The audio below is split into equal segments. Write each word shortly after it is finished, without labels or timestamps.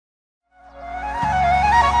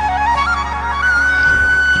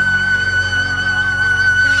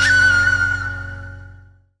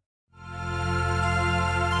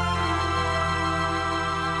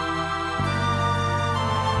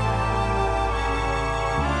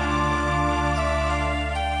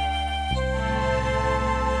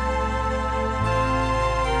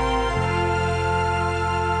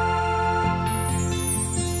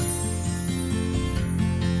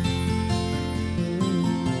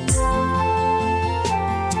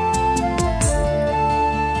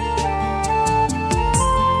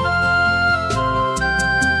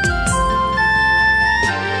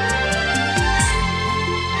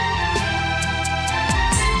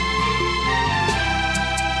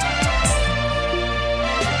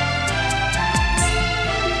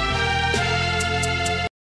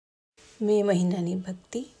મે મહિનાની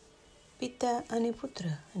ભક્તિ. પિતા અને પુત્ર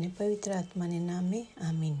અને પવિત્ર આત્માને નામે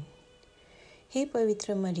આમીન. હે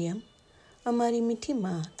પવિત્ર મરિયમ, અમારી મીઠી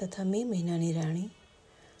મા તથા મે મહિનાની રાણી,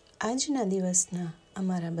 આજના દિવસના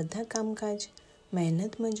અમારા બધા કામકાજ,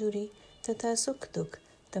 મહેનત મજૂરી તથા સુખ દુઃખ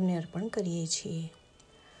તમને અર્પણ કરીએ છીએ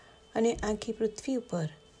અને આખી પૃથ્વી ઉપર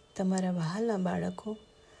તમારા વહાલા બાળકો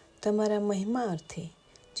તમારા મહિમા અર્થે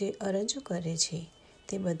જે અરજો કરે છે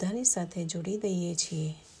તે બધાની સાથે જોડી દઈએ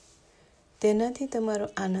છીએ. તેનાથી તમારો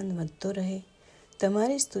આનંદ વધતો રહે.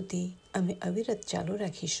 તમારી સ્તુતિ અમે અવિરત ચાલુ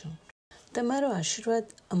રાખીશું. તમારો આશીર્વાદ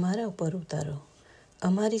અમારા ઉપર ઉતારો.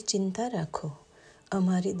 અમારી ચિંતા રાખો,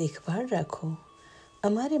 અમારી દેખભાળ રાખો,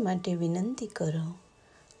 અમારે માટે વિનંતી કરો.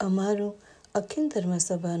 અમારું અખિલ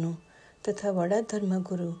ધર્મસભાનું તથા વડા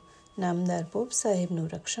ધર્મગુરુ નામદાર પોપ સાહેબનું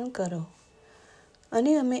રક્ષણ કરો.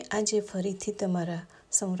 અને અમે આજે ફરીથી તમારા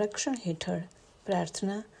સંરક્ષણ હેઠળ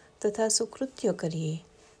પ્રાર્થના તથા સુકૃત્યો કરીએ,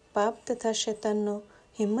 પાપ તથા શૈતાનનો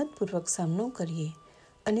હિંમતપૂર્વક સામનો કરીએ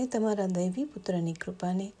અને તમારા દૈવી પુત્રની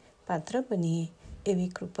કૃપાને પાત્ર બનીએ એવી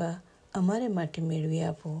કૃપા અમારે માટે મેળવી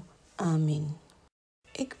આપો. આમીન.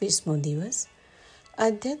 21મો દિવસ.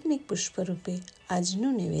 આધ્યાત્મિક પુષ્પરૂપે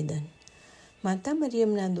આજનું નિવેદન. માતા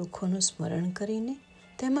મરિયમના દુઃખોનું સ્મરણ કરીને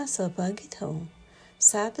તેમાં સહભાગી થવું.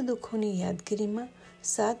 7 દુઃખોની યાદગીરીમાં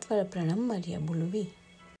 7 વાર પ્રણામ માર્યા બોલવી.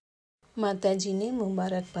 માતાજીને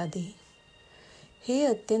મુબારકબાદી. હે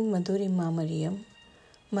અત્યંત મધુરી મા મરિયમ,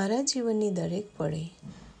 મારા જીવનની દરેક પળે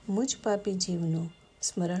મુજ પાપી જીવનું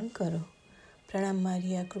સ્મરણ કરો. પ્રણામ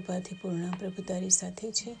મારિયા, કૃપાથી પૂર્ણ, પ્રભુ તારી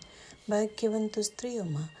સાથે છે. ભાગ્યવંત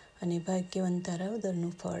સ્ત્રીઓમાં અને ભાગ્યવંત તારા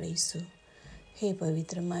ઉદરનું ફળ ઈસુ. હે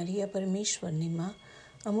પવિત્ર મારિયા, પરમેશ્વરની માં,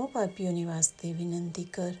 અમો પાપીઓની વાસ્તે વિનંતી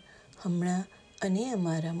કર, હમણાં અને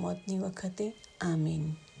અમારા મોતની વખતે.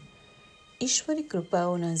 આમીન. ઈશ્વરી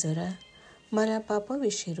કૃપાઓના જરા મારા પાપો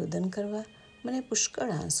વિશે રુદન કરવા મને પુષ્કળ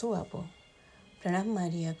આંસુ આપો. પ્રણામ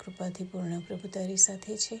મારિયા, કૃપાથી પૂર્ણ, પ્રભુ તારી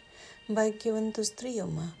સાથે છે. ભાગ્યવંત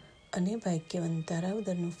સ્ત્રીઓમાં અને ભાગ્યવંત તારા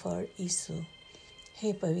ઉદરનું ફળ ઈસુ.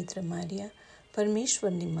 હે પવિત્ર મારિયા,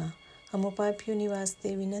 પરમેશ્વરની માં, અમો પાપીઓની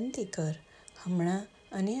વાસ્તે વિનંતી કર, હમણાં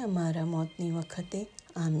અને અમારા મોતની વખતે.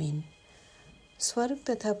 આમીન. સ્વર્ગ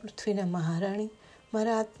તથા પૃથ્વીના મહારાણી,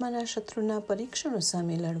 મારા આત્માના શત્રુના પરીક્ષણો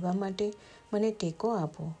સામે લડવા માટે મને ટેકો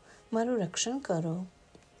આપો, મારું રક્ષણ કરો.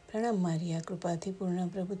 પ્રણામ મારિયા, કૃપાથી પૂર્ણ,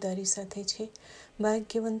 પ્રભુ તારી સાથે છે.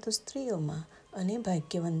 ભાગ્યવંત સ્ત્રીઓમાં અને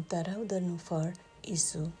ભાગ્યવંત તારા ઉદરનું ફળ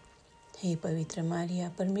ઈસુ. હે પવિત્ર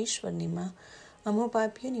મારિયા, પરમેશ્વરની માં, અમો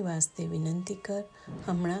પાપીઓની વાસ્તે વિનંતી કર,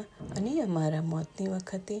 હમણાં અને અમારા મોતની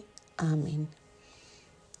વખતે. આમીન.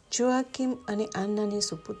 જોઆકીમ અને આન્નાની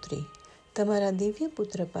સુપુત્રી, તમારા દિવ્ય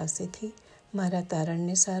પુત્ર પાસેથી મારા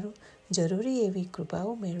તારણને સારું જરૂરી એવી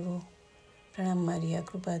કૃપાઓ મેળવો. પ્રણામ મારિયા,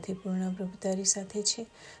 કૃપાથી પૂર્ણ, પ્રભુ તારી સાથે છે.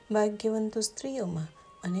 ભાગ્યવંત સ્ત્રીઓમાં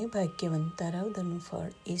અને ભાગ્યવંત તારા ઉદરનું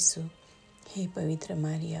ફળ ઈસુ. હે પવિત્ર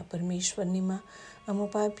મારિયા, પરમેશ્વરની માં, અમો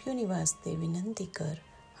પાપીઓની વાસ્તે વિનંતી કર,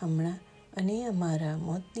 હમણાં અને અમારા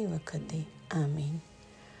મોતની વખતે. આમીન.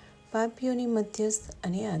 પાપીઓની મધ્યસ્થ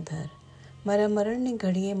અને આધાર, મારા મરણની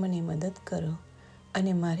ઘડીએ મને મદદ કરો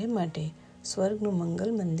અને મારે માટે સ્વર્ગનું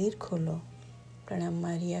મંગલ મંદિર ખોલો. પ્રણામ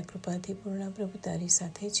મારિયા, કૃપાથી પૂર્ણ, પ્રભુ તારી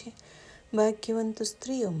સાથે છે. ભાગ્યવંત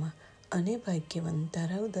સ્ત્રીઓમાં અને ભાગ્યવંત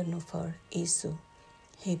તારા ઉદરનું ફળ ઈસુ.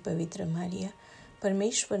 હે પવિત્ર મારિયા,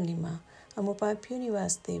 પરમેશ્વરની માં, અમો પાપીઓની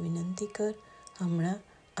વાસ્તે વિનંતી કર, હમણાં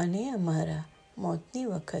અને અમારા મોતની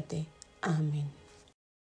વખતે. આમીન.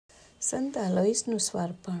 સંત આલોઈસનું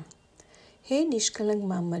સ્વાર્પણ. હે નિષ્કલંક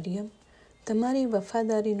મા મરિયમ, તમારી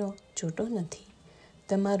વફાદારીનો ચોટો નથી.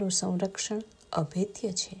 તમારું સંરક્ષણ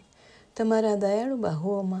અભેદ્ય છે. તમારા દયાળુ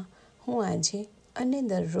બાહુઓમાં હું આજે અને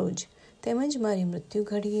દરરોજ તેમજ મારી મૃત્યુ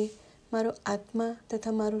ઘડીએ મારો આત્મા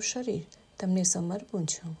તથા મારું શરીર તમને સમર્પું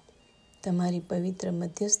છું. તમારી પવિત્ર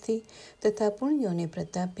મધ્યસ્થી તથા પુણ્યોને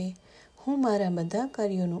પ્રતાપે હું મારા બધા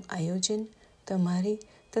કાર્યોનું આયોજન તમારી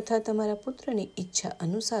તથા તમારા પુત્રની ઈચ્છા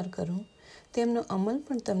અનુસાર કરું, તેમનો અમલ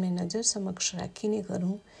પણ તમને નજર સમક્ષ રાખીને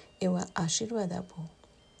કરું એવા આશીર્વાદ આપો.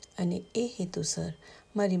 અને એ હેતુસર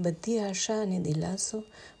મારી બધી આશા અને દિલાસો,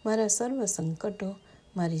 મારા સર્વ સંકટો,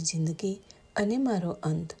 મારી જિંદગી અને મારો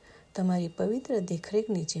અંત તમારી પવિત્ર દેખરેખ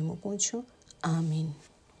નીચે મૂકું છું. આમીન.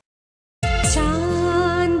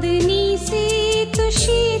 चांदनी से तो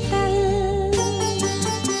शीतल,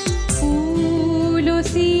 फूलों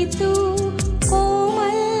से तो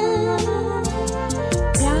कोमल,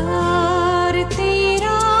 प्यार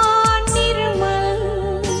तेरा निर्मल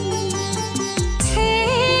है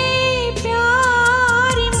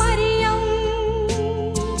प्यारी मरियम.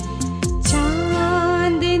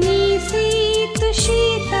 चांदनी से तो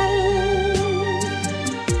शीतल,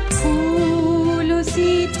 फूलों से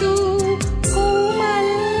तो कोमल,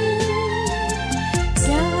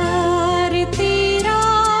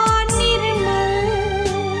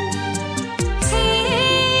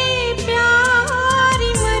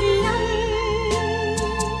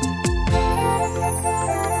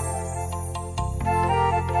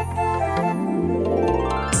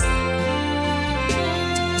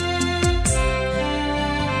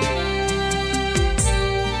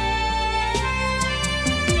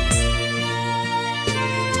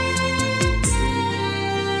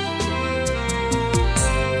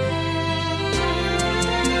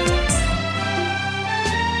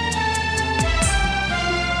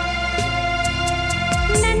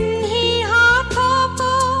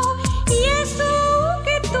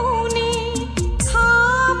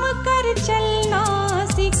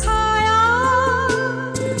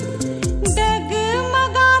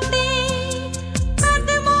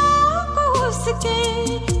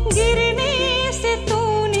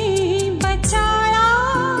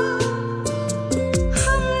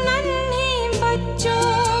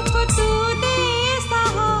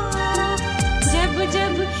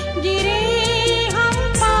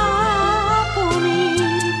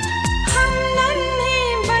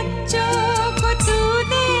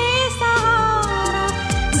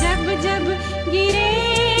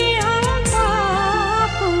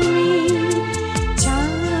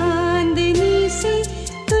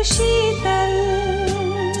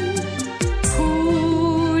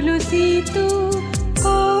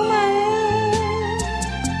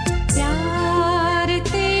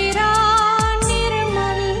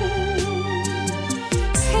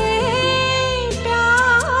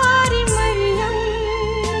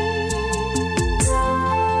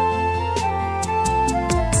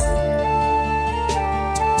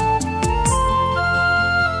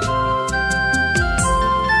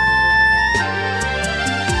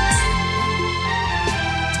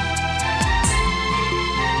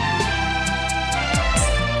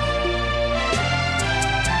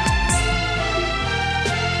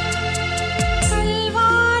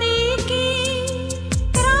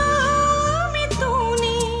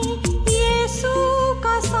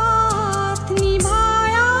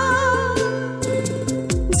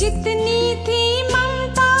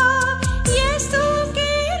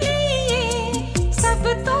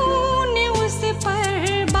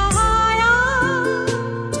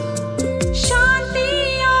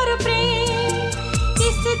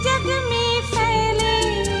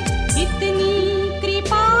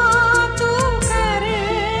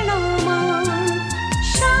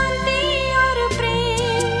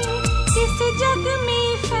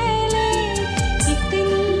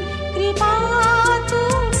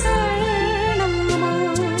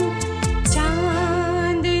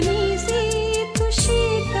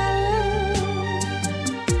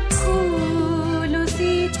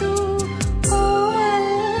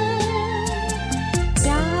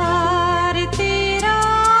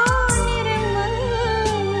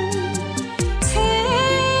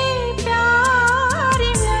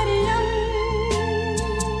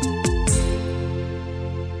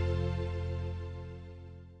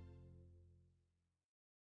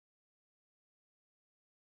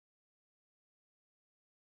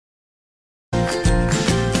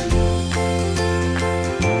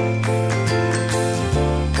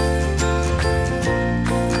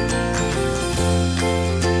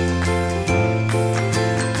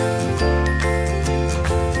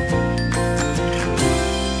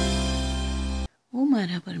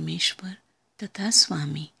 હા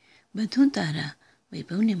સ્વામી, બધું તારા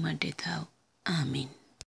વૈભવને માટે થાવ. આમીન.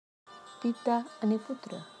 પિતા અને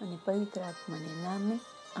પુત્ર અને પવિત્ર આત્માને નામે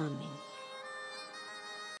આમીન.